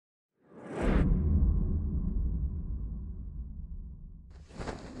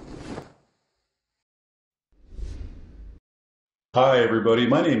Hi, everybody.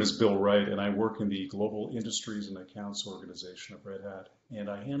 My name is Bill Wright, and I work in the Global Industries and Accounts organization of Red Hat, and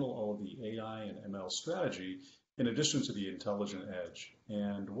I handle all of the AI and ML strategy in addition to the intelligent edge.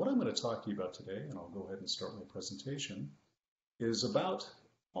 And what I'm going to talk to you about today, and I'll go ahead and start my presentation, is about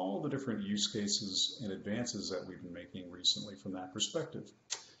all the different use cases and advances that we've been making recently from that perspective.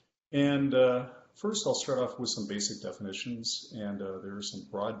 And first, I'll start off with some basic definitions, and there are some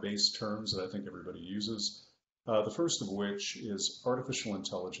broad-based terms that I think everybody uses. The first of which is artificial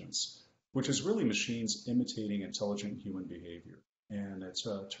intelligence, which is really machines imitating intelligent human behavior. And it's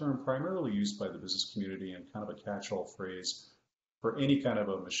a term primarily used by the business community and kind of a catch-all phrase for any kind of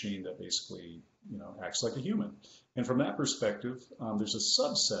a machine that basically, acts like a human. And from that perspective, there's a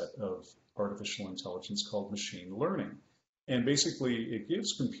subset of artificial intelligence called machine learning. And basically, it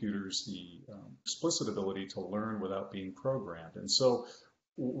gives computers the explicit ability to learn without being programmed. And so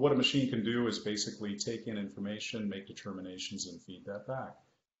what a machine can do is basically take in information, make determinations, and feed that back.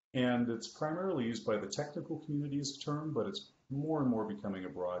 And it's primarily used by the technical community as a term, but it's more and more becoming a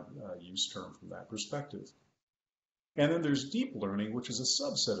broad use term from that perspective. And then there's deep learning, which is a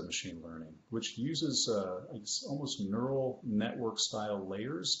subset of machine learning, which uses almost neural network style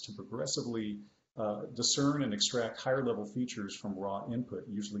layers to progressively discern and extract higher level features from raw input,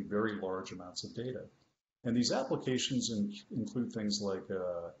 usually very large amounts of data. And these applications include things like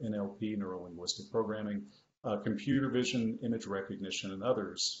NLP, neuro-linguistic programming, computer vision, image recognition, and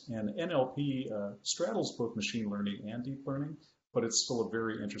others. And NLP straddles both machine learning and deep learning, but it's still a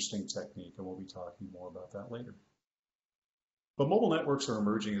very interesting technique, and we'll be talking more about that later. But mobile networks are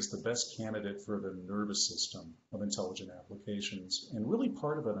emerging as the best candidate for the nervous system of intelligent applications, and really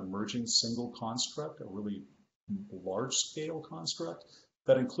part of an emerging single construct, a really large-scale construct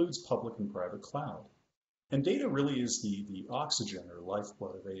that includes public and private cloud. And data really is the oxygen or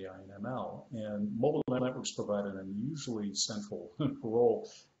lifeblood of AI and ML. And mobile networks provide an unusually central role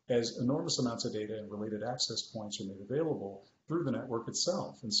as enormous amounts of data and related access points are made available through the network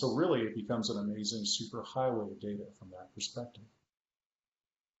itself. And so really it becomes an amazing superhighway of data from that perspective.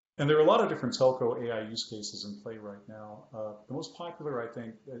 And there are a lot of different telco AI use cases in play right now. The most popular, I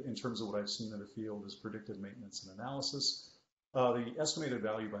think, in terms of what I've seen in the field is predictive maintenance and analysis. The estimated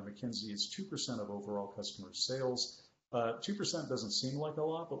value by McKinsey is 2% of overall customer sales. 2% doesn't seem like a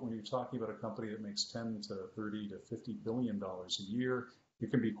lot, but when you're talking about a company that makes 10 to 30 to $50 billion a year,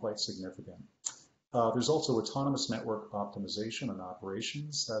 it can be quite significant. There's also autonomous network optimization and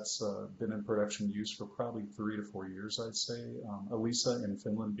operations. That's been in production use for probably 3 to 4 years, I'd say. Elisa in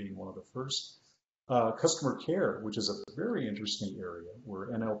Finland being one of the first. Customer care, which is a very interesting area where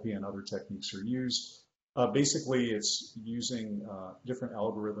NLP and other techniques are used. Basically, it's using different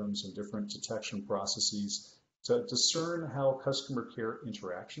algorithms and different detection processes to discern how customer care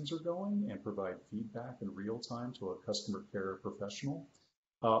interactions are going and provide feedback in real time to a customer care professional.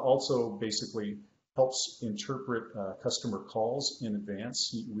 Also, basically helps interpret customer calls in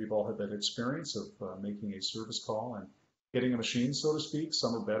advance. We've all had that experience of making a service call and getting a machine, so to speak.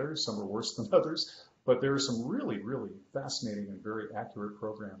 Some are better, some are worse than others, but there are some really, really fascinating and very accurate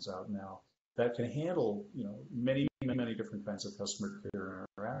programs out now that can handle, many different kinds of customer care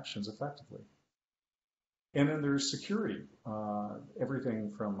interactions effectively. And then there's security,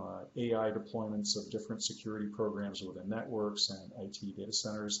 everything from AI deployments of different security programs within networks and IT data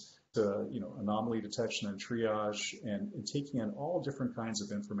centers to, anomaly detection and triage, and taking in all different kinds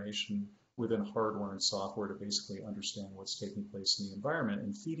of information within hardware and software to basically understand what's taking place in the environment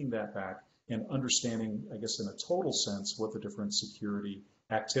and feeding that back and understanding, I guess, in a total sense, what the different security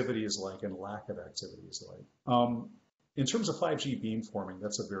activity is like and lack of activity is like. In terms of 5G beamforming,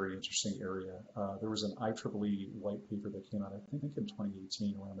 that's a very interesting area. There was an IEEE white paper that came out, I think in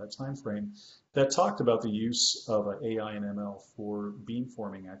 2018, around that time frame, that talked about the use of AI and ML for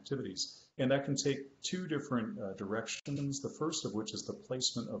beamforming activities. And that can take two different directions, the first of which is the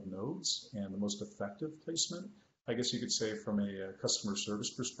placement of nodes and the most effective placement. I guess you could say from a customer service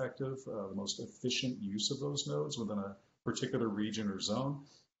perspective, the most efficient use of those nodes within a particular region or zone.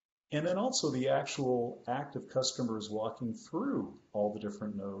 And then also the actual act of customers walking through all the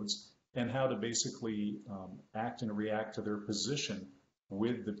different nodes and how to basically act and react to their position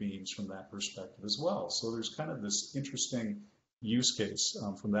with the beams from that perspective as well. So there's kind of this interesting use case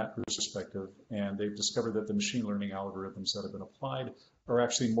from that perspective, and they've discovered that the machine learning algorithms that have been applied are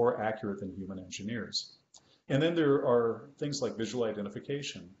actually more accurate than human engineers. And then there are things like visual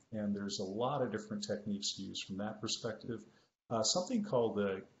identification, and there's a lot of different techniques used from that perspective. Something called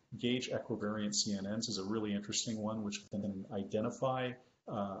the gauge equivariant CNNs is a really interesting one, which can identify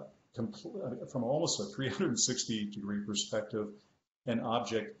from almost a 360-degree perspective an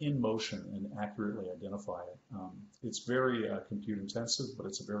object in motion and accurately identify it. It's very compute intensive, but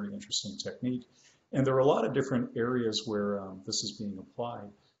it's a very interesting technique. And there are a lot of different areas where this is being applied,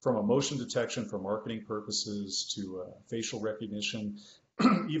 from emotion detection for marketing purposes to facial recognition,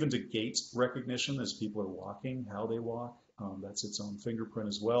 even to gait recognition as people are walking, how they walk. That's its own fingerprint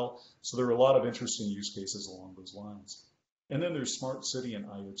as well. So there are a lot of interesting use cases along those lines. And then there's smart city and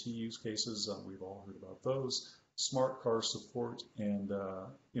IoT use cases. We've all heard about those. Smart car support, and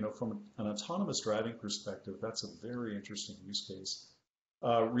from an autonomous driving perspective, that's a very interesting use case.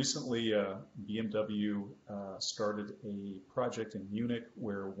 Recently, BMW started a project in Munich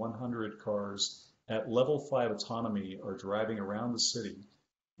where 100 cars at level 5 autonomy are driving around the city,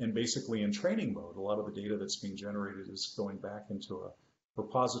 and basically in training mode. A lot of the data that's being generated is going back into a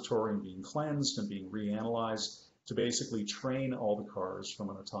repository and being cleansed and being reanalyzed to basically train all the cars from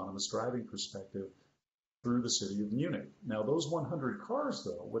an autonomous driving perspective through the city of Munich. Now, those 100 cars,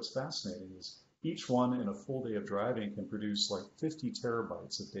 though, what's fascinating is each one in a full day of driving can produce like 50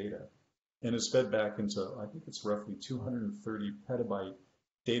 terabytes of data and is fed back into, I think it's roughly 230 petabyte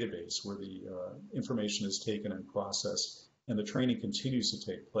database where the information is taken and processed, and the training continues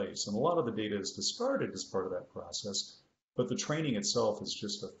to take place. And a lot of the data is discarded as part of that process, but the training itself is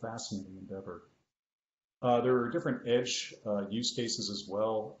just a fascinating endeavor. There are different edge use cases as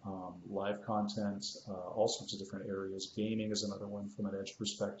well, live content, all sorts of different areas. Gaming is another one from an edge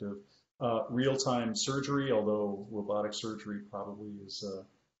perspective. Real-time surgery, although robotic surgery probably is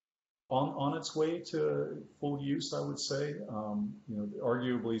on its way to full use, I would say.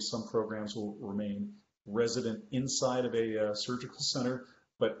 Arguably some programs will remain resident inside of a surgical center,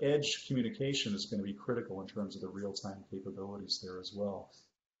 but edge communication is going to be critical in terms of the real-time capabilities there as well.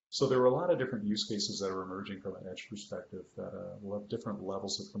 So there are a lot of different use cases that are emerging from an edge perspective that will have different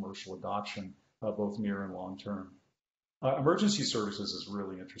levels of commercial adoption, both near and long term. Emergency services is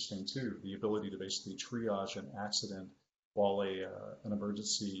really interesting too. The ability to basically triage an accident while an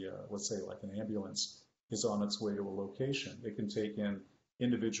emergency, let's say like an ambulance, is on its way to a location. It can take in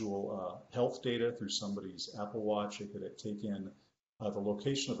individual health data through somebody's Apple Watch. It could take in the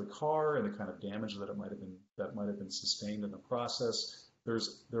location of the car and the kind of damage that might have been sustained in the process.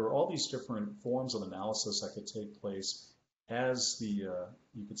 There are all these different forms of analysis that could take place as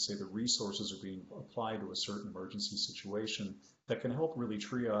you could say the resources are being applied to a certain emergency situation that can help really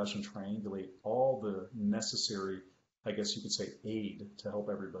triage and triangulate all the necessary, I guess you could say, aid to help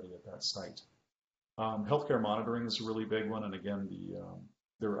everybody at that site. Healthcare monitoring is a really big one, and again,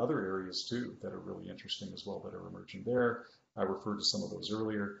 there are other areas too that are really interesting as well that are emerging there. I referred to some of those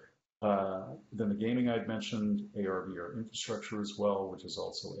earlier. Then the gaming I'd mentioned, AR/VR infrastructure as well, which is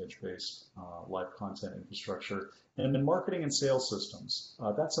also edge-based live content infrastructure. And then marketing and sales systems.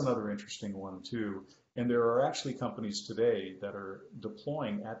 That's another interesting one too. And there are actually companies today that are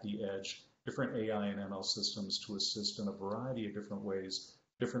deploying at the edge different AI and ML systems to assist in a variety of different ways,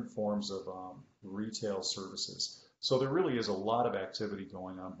 different forms of retail services. So there really is a lot of activity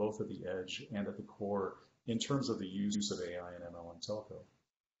going on both at the edge and at the core in terms of the use of AI and ML in telco.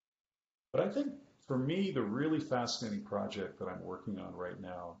 But I think for me, the really fascinating project that I'm working on right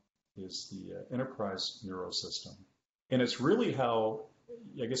now is the enterprise Neurosystem. And it's really how,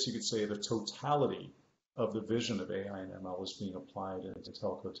 I guess you could say, the totality of the vision of AI and ML is being applied into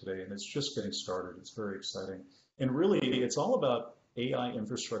telco today. And it's just getting started. It's very exciting. And really, it's all about AI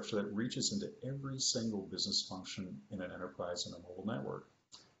infrastructure that reaches into every single business function in an enterprise and a mobile network.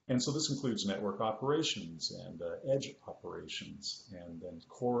 And so this includes network operations and edge operations and then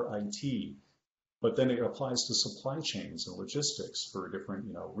core IT, but then it applies to supply chains and logistics for different,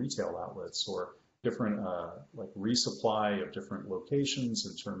 retail outlets or different like resupply of different locations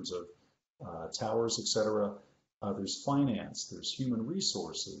in terms of towers, et cetera. There's finance, there's human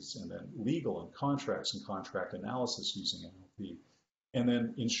resources, and then legal and contracts and contract analysis using NLP, and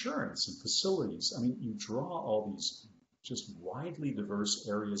then insurance and facilities. I mean, you draw all these just widely diverse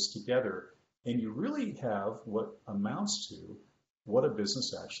areas together, and you really have what amounts to what a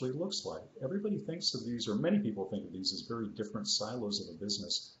business actually looks like. Everybody thinks of these, or many people think of these as very different silos of a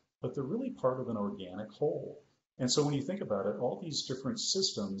business, but they're really part of an organic whole. And so when you think about it, all these different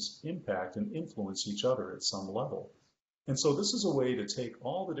systems impact and influence each other at some level. And so this is a way to take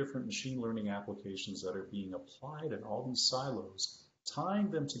all the different machine learning applications that are being applied in all these silos, tying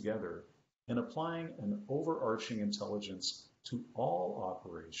them together, and applying an overarching intelligence to all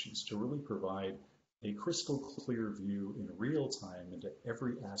operations to really provide a crystal clear view in real time into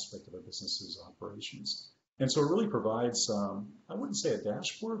every aspect of a business's operations. And so it really provides, I wouldn't say a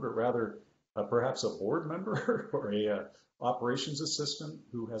dashboard, but rather perhaps a board member or a operations assistant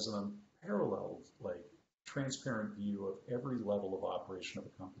who has an unparalleled, transparent view of every level of operation of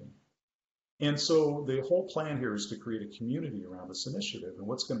a company. And so the whole plan here is to create a community around this initiative. And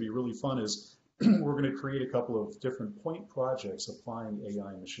what's going to be really fun is we're going to create a couple of different point projects applying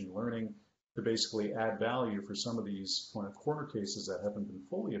AI and machine learning to basically add value for some of these kind of corner cases that haven't been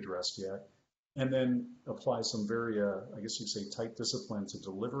fully addressed yet, and then apply some very, I guess you'd say, tight discipline to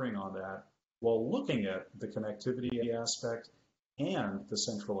delivering on that while looking at the connectivity aspect and the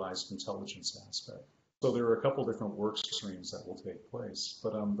centralized intelligence aspect. So there are a couple different work streams that will take place.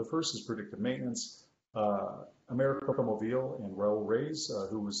 But the first is predictive maintenance. America Mobile and Raul Reyes,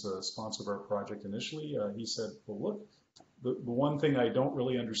 who was the sponsor of our project initially, he said, well, look, the one thing I don't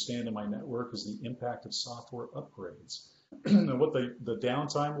really understand in my network is the impact of software upgrades. And what the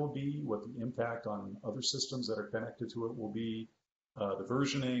downtime will be, what the impact on other systems that are connected to it will be, the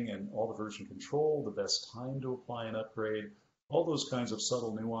versioning and all the version control, the best time to apply an upgrade. All those kinds of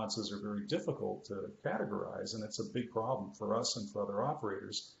subtle nuances are very difficult to categorize, and it's a big problem for us and for other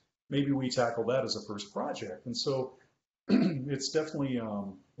operators. Maybe we tackle that as a first project. And so it's definitely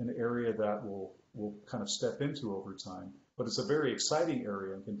an area that we'll kind of step into over time, but it's a very exciting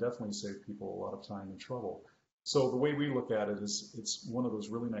area and can definitely save people a lot of time and trouble. So the way we look at it is it's one of those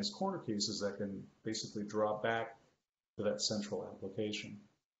really nice corner cases that can basically drop back to that central application.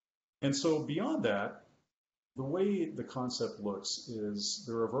 And so beyond that, the way the concept looks is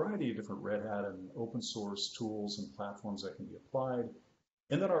there are a variety of different Red Hat and open source tools and platforms that can be applied.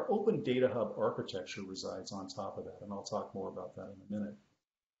 And then our open data hub architecture resides on top of that. And I'll talk more about that in a minute.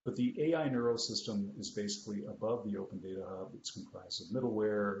 But the AI Neurosystem is basically above the open data hub. It's comprised of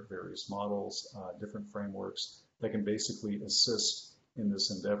middleware, various models, different frameworks that can basically assist in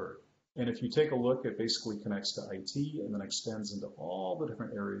this endeavor. And if you take a look, it basically connects to IT and then extends into all the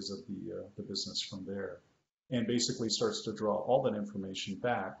different areas of the business from there, and basically starts to draw all that information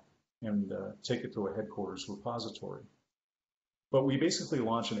back and take it to a headquarters repository. But we basically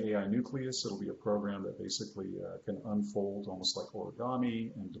launch an AI Nucleus. It'll be a program that basically can unfold almost like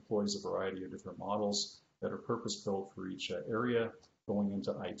origami and deploys a variety of different models that are purpose-built for each area, going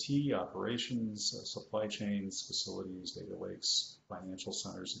into IT, operations, supply chains, facilities, data lakes, financial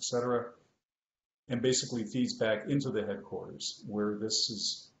centers, et cetera, and basically feeds back into the headquarters where this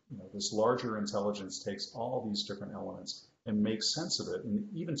is, this larger intelligence takes all these different elements and makes sense of it, and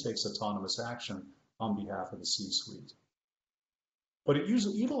even takes autonomous action on behalf of the C-suite. But it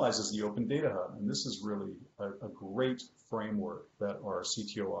utilizes the Open Data Hub, and this is really a great framework that our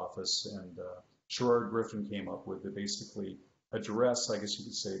CTO office and Sherrod Griffin came up with to basically address, I guess you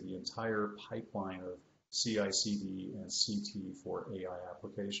could say, the entire pipeline of CI/CD and CT for AI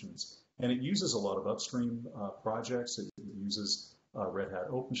applications. And it uses a lot of upstream projects. It uses Red Hat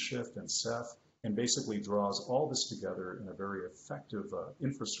OpenShift and Ceph, and basically draws all this together in a very effective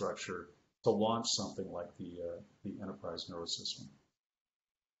infrastructure to launch something like the Enterprise Neurosystem.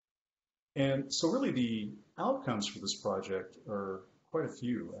 And so really the outcomes for this project are quite a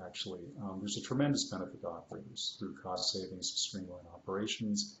few, actually. There's a tremendous benefit to operators through cost savings to streamline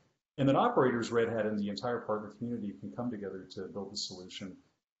operations. And then operators, Red Hat, and the entire partner community can come together to build a solution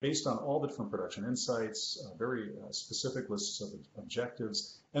based on all the different production insights, very specific lists of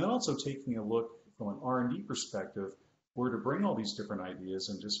objectives, and then also taking a look from an R&D perspective where to bring all these different ideas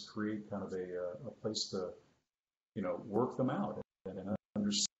and just create kind of a place to, work them out and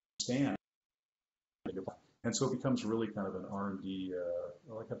understand. And so it becomes really kind of an R&D,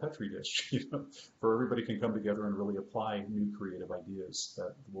 like a Petri dish, where everybody can come together and really apply new creative ideas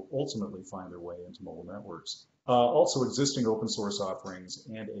that will ultimately find their way into mobile networks. Also, existing open source offerings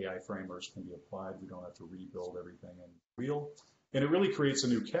and AI frameworks can be applied. We don't have to rebuild everything in real. And it really creates a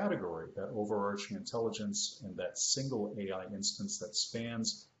new category, that overarching intelligence and that single AI instance that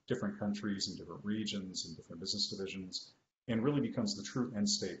spans different countries and different regions and different business divisions, and really becomes the true end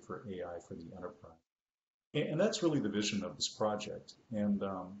state for AI for the enterprise. And that's really the vision of this project. And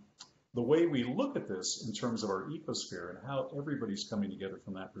the way we look at this in terms of our ecosphere and how everybody's coming together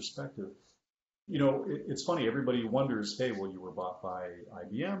from that perspective, it's funny, everybody wonders, hey, well, you were bought by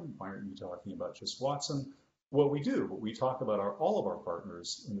IBM, why aren't you talking about just Watson? Well, we do, but we talk about all of our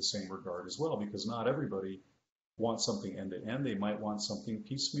partners in the same regard as well, because not everybody wants something end-to-end. They might want something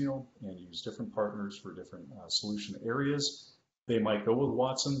piecemeal and use different partners for different solution areas. They might go with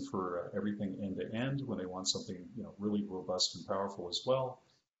Watson for everything end-to-end when they want something really robust and powerful as well.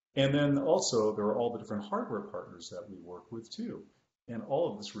 And then also there are all the different hardware partners that we work with too. And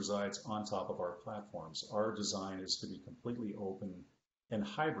all of this resides on top of our platforms. Our design is to be completely open and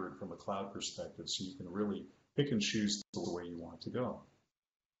hybrid from a cloud perspective, so you can really pick and choose the way you want to go.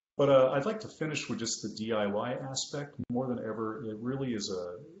 But I'd like to finish with just the DIY aspect. More than ever, it really is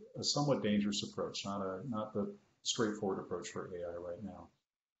a somewhat dangerous approach, not the straightforward approach for AI right now.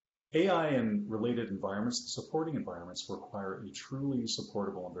 AI and related environments, the supporting environments, require a truly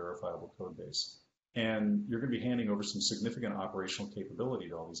supportable and verifiable code base. And you're going to be handing over some significant operational capability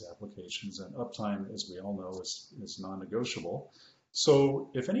to all these applications, and uptime, as we all know, is non-negotiable. So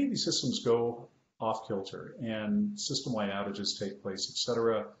if any of these systems go off kilter and system-wide outages take place, et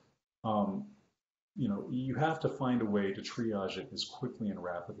cetera, you have to find a way to triage it as quickly and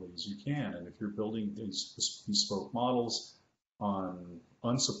rapidly as you can. And if you're building these bespoke models on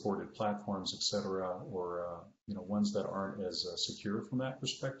unsupported platforms, et cetera, or ones that aren't as secure from that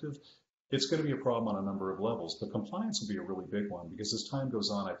perspective, it's going to be a problem on a number of levels. The compliance will be a really big one because as time goes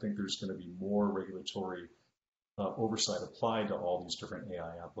on, I think there's going to be more regulatory oversight applied to all these different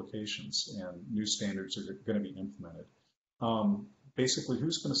AI applications, and new standards are going to be implemented. Basically,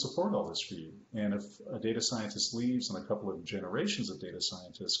 who's going to support all this for you? And if a data scientist leaves and a couple of generations of data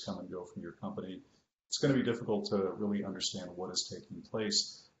scientists come and go from your company, it's going to be difficult to really understand what is taking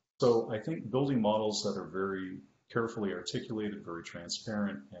place. So I think building models that are very carefully articulated, very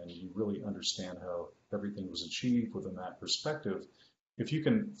transparent, and you really understand how everything was achieved within that perspective, if you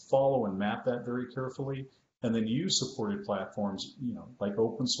can follow and map that very carefully, and then use supported platforms, like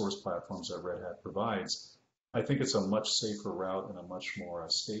open source platforms that Red Hat provides, I think it's a much safer route and a much more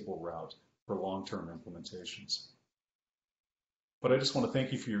stable route for long-term implementations. But I just want to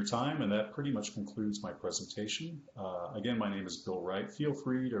thank you for your time, and that pretty much concludes my presentation. Again, my name is Bill Wright. Feel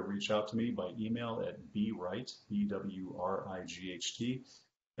free to reach out to me by email at bwright, B-W-R-I-G-H-T,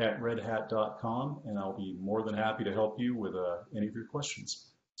 @redhat.com, and I'll be more than happy to help you with any of your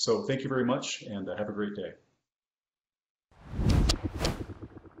questions. So thank you very much, and have a great day.